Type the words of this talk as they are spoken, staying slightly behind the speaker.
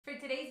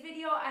today's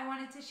video, I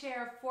wanted to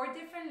share 4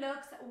 different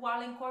looks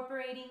while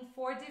incorporating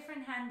 4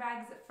 different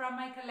handbags from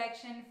my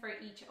collection for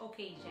each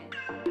occasion.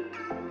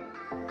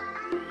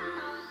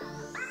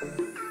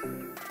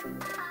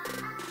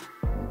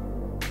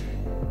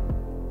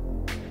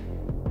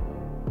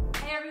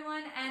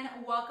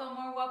 And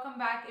welcome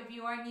back. If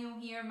you are new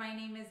here, my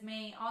name is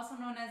May, also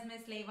known as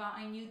Miss Leva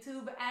on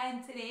YouTube,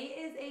 and today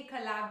is a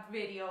collab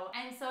video.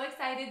 I'm so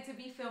excited to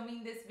be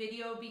filming this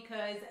video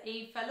because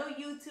a fellow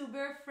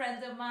YouTuber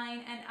friend of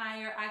mine and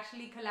I are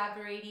actually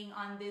collaborating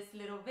on this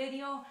little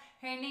video.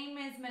 Her name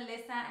is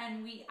Melissa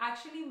and we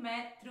actually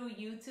met through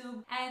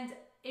YouTube, and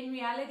in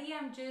reality,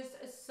 I'm just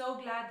so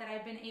glad that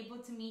I've been able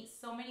to meet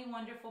so many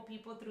wonderful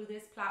people through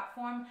this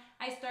platform.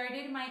 I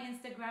started my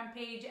Instagram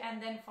page and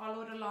then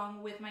followed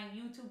along with my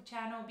YouTube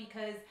channel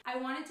because I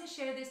wanted to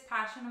share this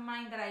passion of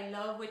mine that I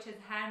love, which is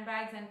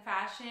handbags and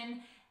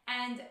fashion.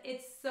 And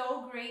it's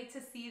so great to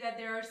see that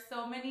there are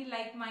so many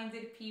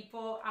like-minded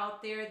people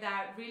out there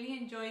that really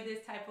enjoy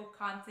this type of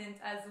content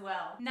as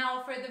well.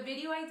 Now, for the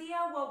video idea,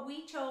 what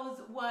we chose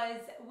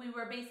was we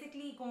were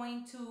basically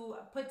going to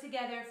put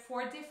together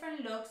 4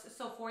 different looks,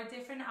 so 4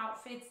 different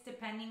outfits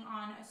depending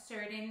on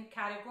certain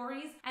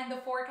categories. And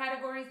the 4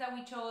 categories that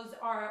we chose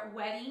are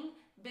wedding,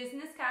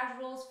 business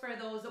casuals for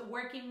those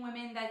working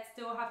women that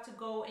still have to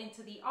go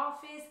into the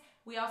office.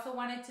 We also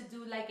wanted to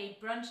do like a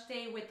brunch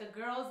day with the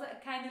girls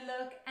kind of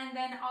look, and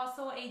then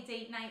also a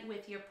date night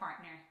with your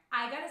partner.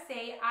 I gotta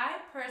say, I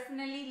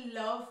personally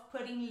love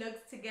putting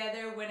looks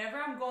together whenever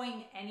I'm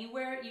going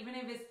anywhere, even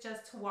if it's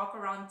just to walk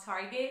around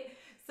Target.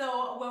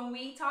 So when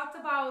we talked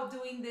about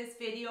doing this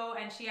video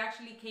and she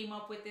actually came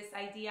up with this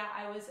idea,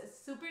 I was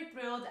super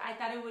thrilled. I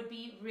thought it would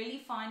be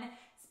really fun,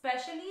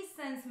 especially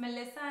since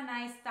Melissa and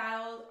I's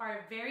style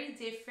are very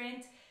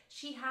different.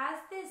 She has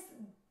this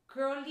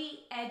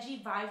girly,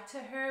 edgy vibe to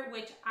her,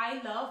 which I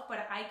love,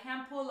 but I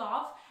can't pull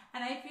off.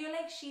 And I feel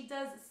like she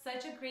does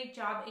such a great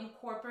job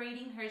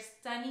incorporating her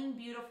stunning,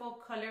 beautiful,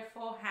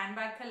 colorful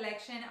handbag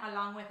collection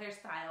along with her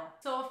style.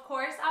 So of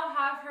course, I'll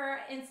have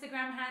her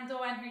Instagram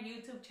handle and her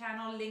YouTube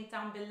channel linked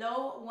down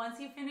below. Once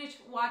you finish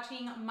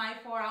watching my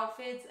 4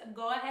 outfits,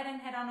 go ahead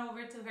and head on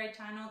over to her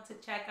channel to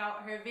check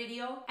out her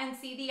video and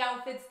see the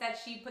outfits that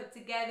she put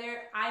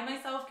together. I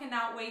myself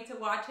cannot wait to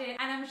watch it,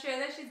 and I'm sure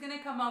that she's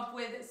gonna come up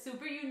with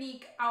super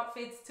unique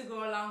outfits to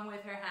go along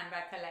with her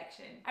handbag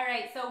collection. All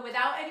right, so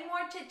without any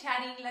more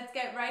chit-chatting, let's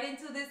get right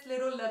into this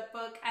little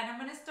lookbook, and I'm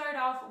gonna start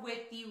off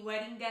with the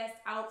wedding guest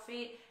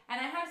outfit. And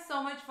I had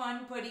so much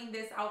fun putting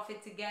this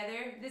outfit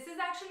together. This is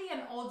actually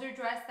an older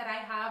dress that I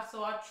have,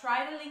 so I'll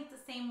try to link the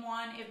same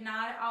one. If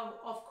not, I'll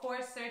of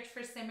course search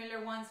for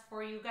similar ones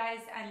for you guys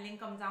and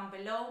link them down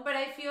below. But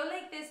I feel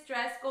like this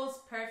dress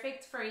goes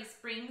perfect for a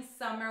spring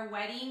summer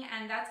wedding,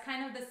 and that's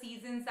kind of the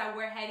seasons that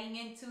we're heading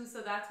into, so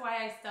that's why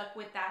I stuck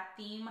with that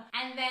theme.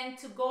 And then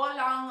to go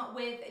along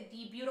with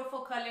the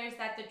beautiful colors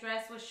that the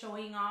dress was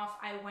showing off,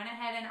 I went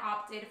ahead and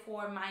opted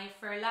for my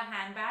Furla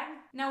handbag.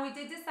 Now, we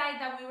did decide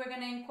that we were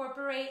going to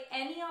incorporate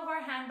any of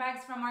our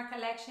handbags from our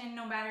collection,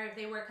 no matter if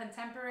they were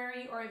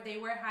contemporary or if they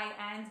were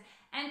high-end.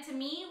 And to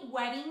me,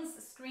 weddings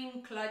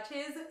scream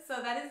clutches, so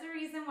that is the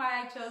reason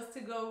why I chose to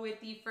go with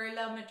the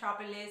Furla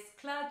Metropolis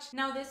clutch.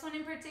 Now, this one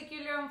in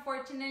particular,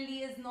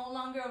 unfortunately, is no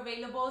longer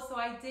available, so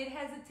I did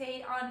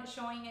hesitate on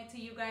showing it to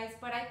you guys,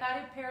 but I thought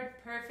it paired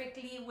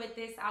perfectly with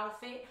this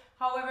outfit.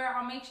 However,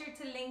 I'll make sure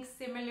to link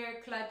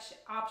similar clutch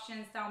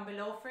options down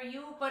below for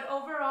you. But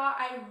overall,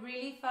 I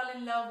really fell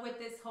in love with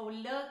this whole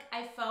look.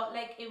 I felt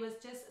like it was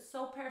just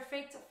so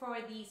perfect for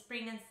the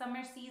spring and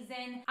summer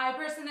season. I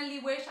personally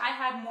wish I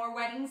had more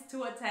weddings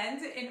to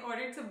attend in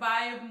order to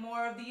buy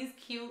more of these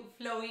cute,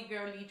 flowy,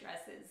 girly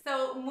dresses.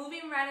 So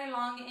moving right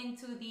along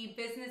into the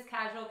business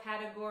casual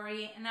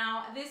category.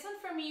 Now, this one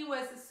for me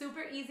was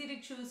super easy to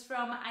choose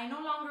from. I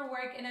no longer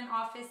work in an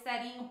office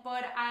setting,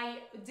 but I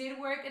did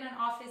work in an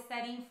office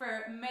setting for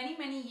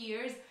many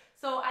years.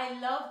 So I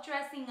loved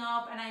dressing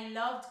up and I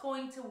loved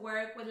going to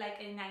work with like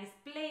a nice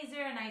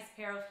blazer, a nice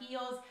pair of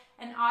heels,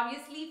 and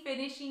obviously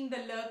finishing the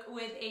look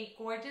with a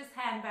gorgeous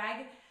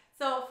handbag.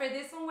 So for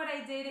this one, what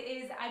I did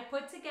is I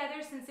put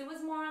together, since it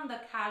was more on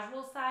the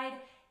casual side,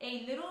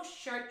 a little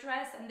shirt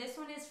dress, and this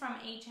one is from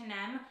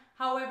H&M.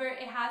 However,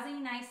 it has a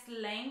nice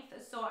length,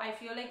 so I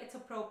feel like it's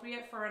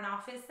appropriate for an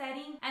office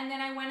setting. And then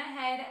I went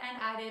ahead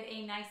and added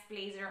a nice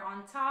blazer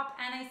on top,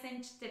 and I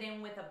cinched it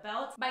in with a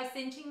belt. By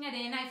cinching it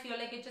in, I feel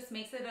like it just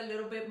makes it a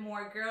little bit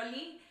more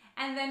girly.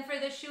 And then for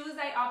the shoes,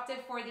 I opted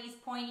for these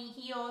pointy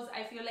heels.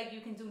 I feel like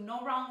you can do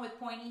no wrong with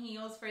pointy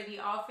heels for the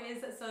office,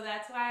 so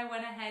that's why I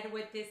went ahead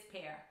with this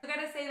pair. I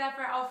gotta say that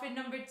for outfit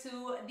number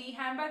 2, the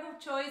handbag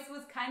of choice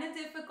was kind of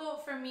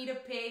difficult for me to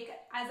pick.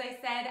 As I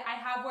said, I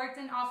have worked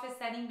in office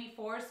setting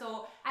before,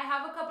 so I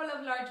have a couple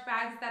of large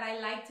bags that I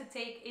like to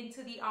take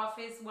into the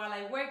office while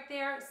I work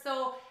there.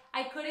 So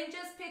I couldn't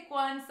just pick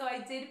one, so I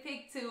did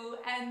pick 2,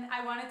 and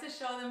I wanted to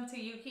show them to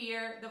you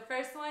here. The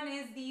first one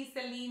is the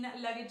Celine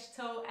Luggage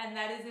Tote, and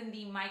that is in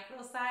the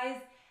micro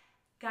size.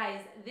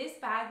 Guys, this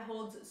bag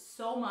holds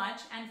so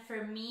much, and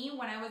for me,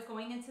 when I was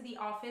going into the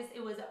office,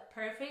 it was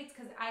perfect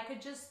because I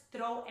could just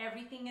throw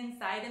everything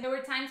inside. And there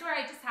were times where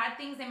I just had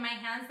things in my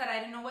hands that I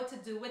didn't know what to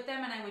do with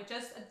them, and I would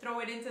just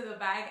throw it into the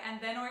bag and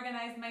then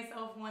organize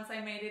myself once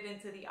I made it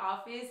into the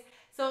office.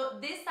 So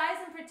this size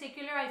in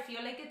particular, I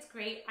feel like it's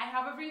great. I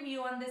have a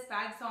review on this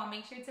bag, so I'll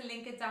make sure to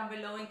link it down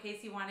below in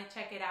case you want to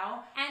check it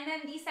out. And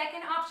then the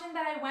second option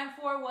that I went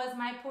for was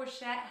my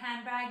pochette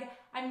handbag.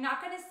 I'm not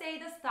going to say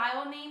the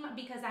style name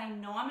because I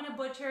know I'm going to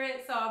butcher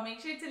it, so I'll make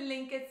sure to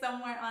link it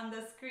somewhere on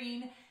the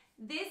screen.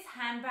 This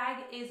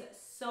handbag is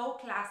so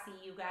classy,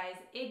 you guys.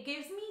 It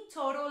gives me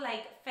total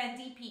like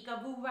Fendi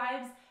peekaboo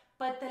vibes,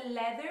 but the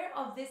leather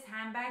of this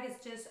handbag is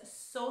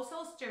just so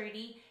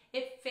sturdy.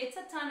 It fits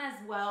a ton as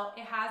well.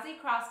 It has a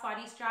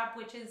crossbody strap,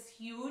 which is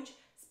huge,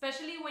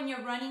 especially when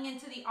you're running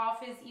into the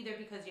office, either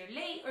because you're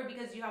late or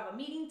because you have a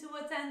meeting to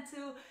attend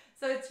to.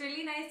 So it's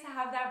really nice to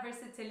have that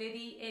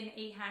versatility in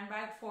a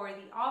handbag for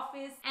the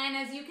office. And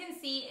as you can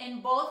see,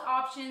 in both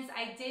options,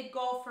 I did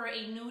go for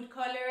a nude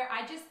color.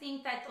 I just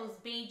think that those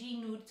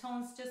beigey nude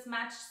tones just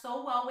match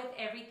so well with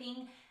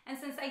everything. And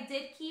since I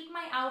did keep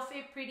my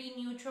outfit pretty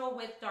neutral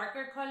with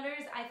darker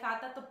colors, I thought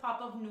that the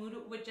pop of nude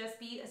would just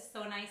be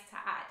so nice to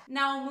add.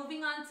 Now,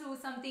 moving on to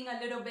something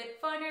a little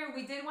bit funner,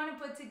 we did want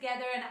to put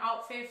together an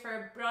outfit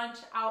for brunch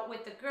out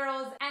with the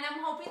girls. And I'm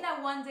hoping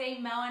that one day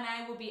Mel and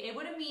I will be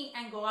able to meet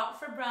and go out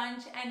for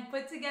brunch and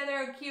put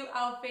together a cute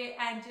outfit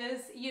and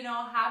just, you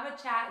know, have a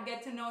chat,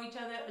 get to know each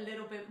other a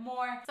little bit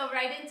more. So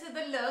right into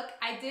the look,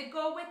 I did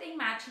go with a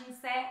matching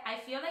set.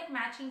 I feel like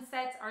matching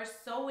sets are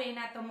so in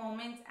at the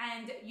moment,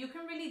 and you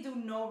can really do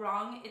no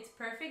wrong. It's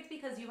perfect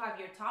because you have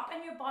your top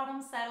and your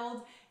bottom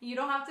settled. You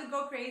don't have to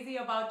go crazy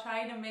about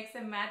trying to mix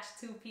and match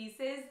two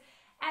pieces.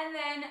 And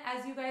then,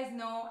 as you guys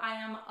know, I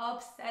am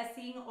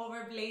obsessing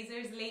over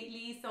blazers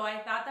lately, so I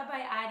thought that by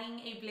adding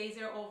a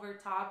blazer over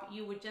top,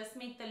 you would just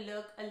make the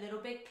look a little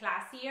bit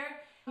classier.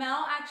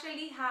 Mel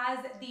actually has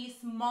the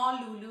small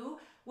LouLou,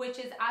 which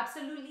is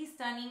absolutely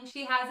stunning.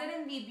 She has it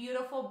in the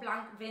beautiful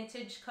blanc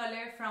vintage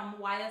color from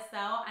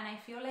YSL, and I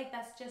feel like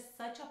that's just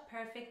such a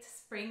perfect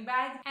spring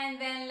bag. And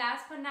then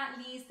last but not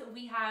least,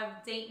 we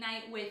have date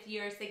night with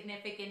your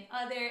significant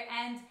other,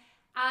 and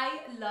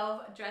I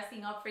love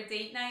dressing up for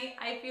date night.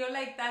 I feel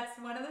like that's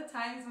one of the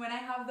times when I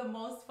have the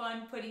most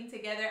fun putting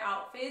together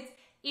outfits.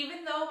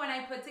 Even though when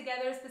I put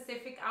together a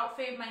specific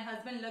outfit, my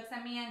husband looks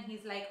at me and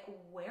he's like,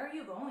 "Where are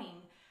you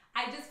going?"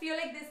 I just feel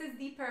like this is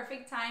the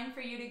perfect time for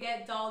you to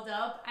get dolled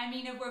up. I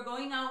mean, if we're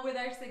going out with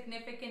our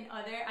significant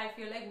other, I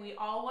feel like we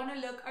all want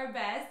to look our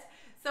best.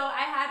 So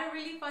I had a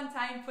really fun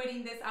time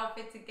putting this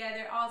outfit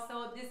together.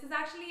 Also, this is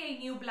actually a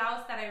new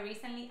blouse that I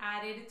recently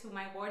added to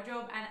my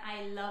wardrobe, and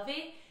I love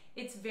it.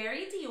 It's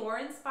very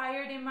Dior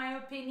inspired in my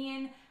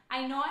opinion.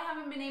 I know I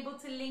haven't been able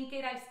to link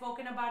it. I've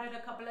spoken about it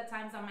a couple of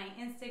times on my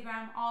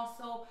Instagram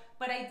also,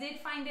 but I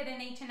did find it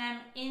in H&M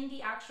in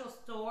the actual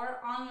store.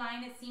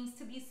 Online, it seems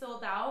to be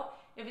sold out.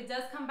 If it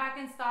does come back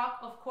in stock,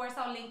 of course,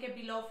 I'll link it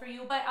below for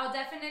you, but I'll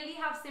definitely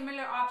have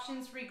similar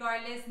options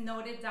regardless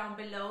noted down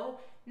below.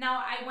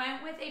 Now, I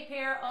went with a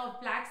pair of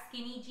black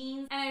skinny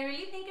jeans, and I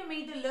really think it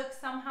made the look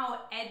somehow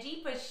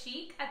edgy but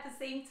chic at the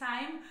same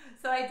time.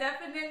 So I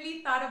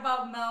definitely thought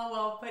about Mel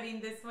while putting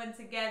this one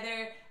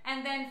together.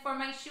 And then for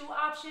my shoe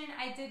option,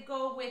 I did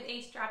go with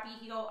a strappy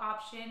heel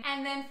option.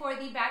 And then for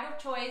the bag of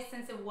choice,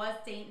 since it was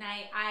date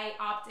night, I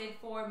opted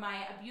for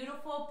my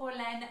beautiful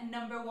Polene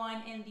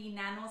 #1 in the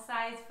Nano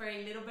size for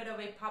a little bit of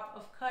a pop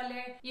of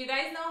color. You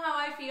guys know how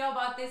I feel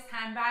about this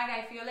handbag.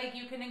 I feel like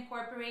you can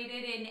incorporate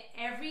it in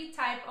every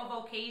type of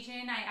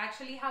occasion. I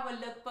actually have a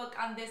lookbook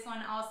on this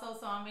one also,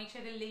 so I'll make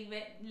sure to leave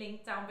it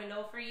linked down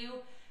below for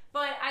you.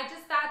 But I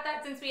just thought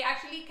that since we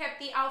actually kept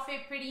the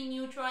outfit pretty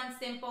neutral and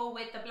simple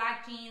with the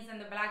black jeans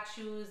and the black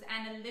shoes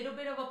and a little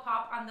bit of a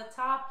pop on the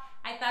top,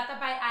 I thought that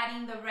by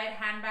adding the red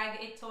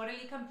handbag, it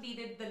totally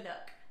completed the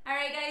look.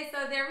 Alright guys,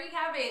 so there we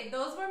have it.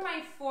 Those were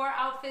my 4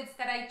 outfits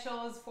that I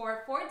chose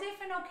for 4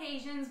 different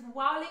occasions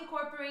while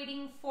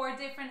incorporating 4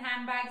 different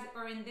handbags,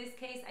 or in this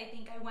case, I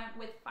think I went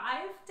with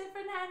 5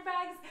 different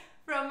handbags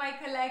from my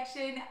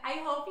collection.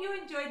 I hope you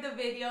enjoyed the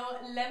video.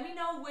 Let me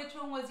know which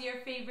one was your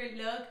favorite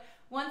look.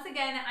 Once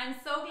again, I'm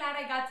so glad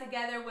I got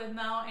together with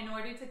Mel in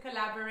order to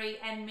collaborate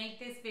and make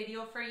this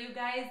video for you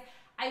guys.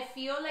 I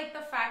feel like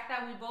the fact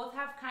that we both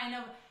have kind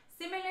of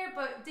similar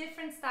but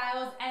different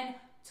styles and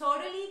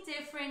totally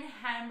different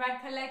handbag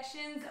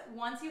collections,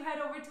 once you head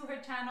over to her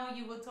channel,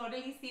 you will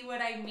totally see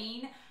what I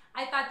mean.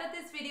 I thought that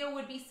this video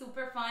would be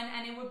super fun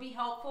and it would be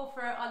helpful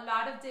for a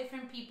lot of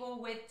different people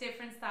with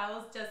different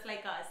styles just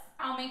like us.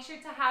 I'll make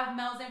sure to have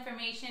Mel's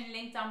information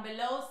linked down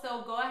below,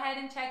 so go ahead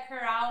and check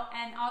her out,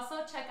 and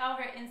also check out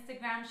her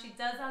Instagram. She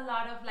does a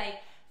lot of like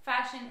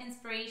fashion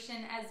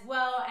inspiration as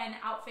well and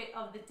outfit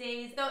of the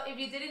days. So if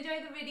you did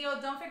enjoy the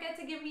video, don't forget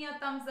to give me a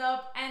thumbs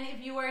up, and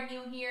if you are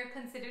new here,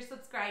 consider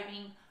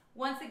subscribing.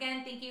 Once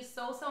again, thank you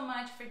so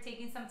much for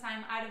taking some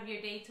time out of your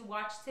day to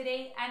watch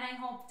today, and I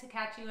hope to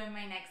catch you in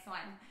my next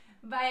one.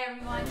 Bye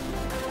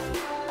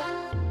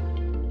everyone.